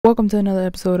Welcome to another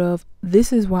episode of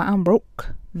This Is Why I'm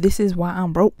Broke. This is why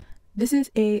I'm broke. This is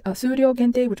a Studio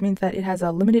Gente, which means that it has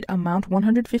a limited amount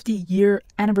 150-year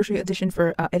anniversary edition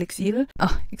for Elixir.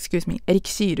 Elixir.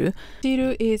 Elixir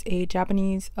is a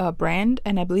Japanese brand,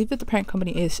 and I believe that the parent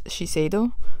company is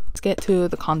Shiseido. Let's get to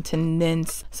the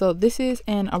contents. So this is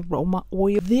an aroma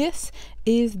oil. This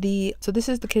is the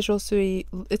Kesho Sui.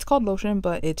 It's called lotion,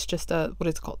 but it's just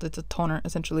it's a toner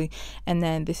essentially. And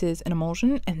then this is an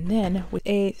emulsion, and then with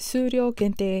a Studio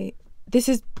Gente. This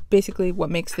is basically what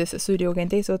makes this a Studio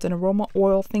Gente. So it's an aroma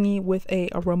oil thingy with a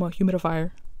aroma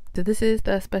humidifier. So this is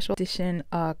the special edition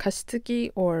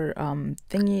Kashitsuki or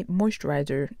thingy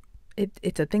moisturizer.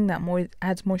 It's a thing that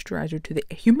adds moisturizer to the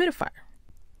humidifier.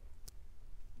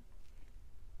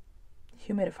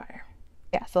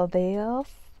 Yeah, so they'll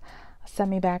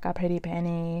send me back a pretty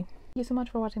penny. Thank you so much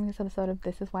for watching this episode of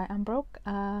This Is Why I'm Broke.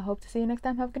 Hope to see you next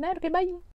time. Have a good night. Okay, bye.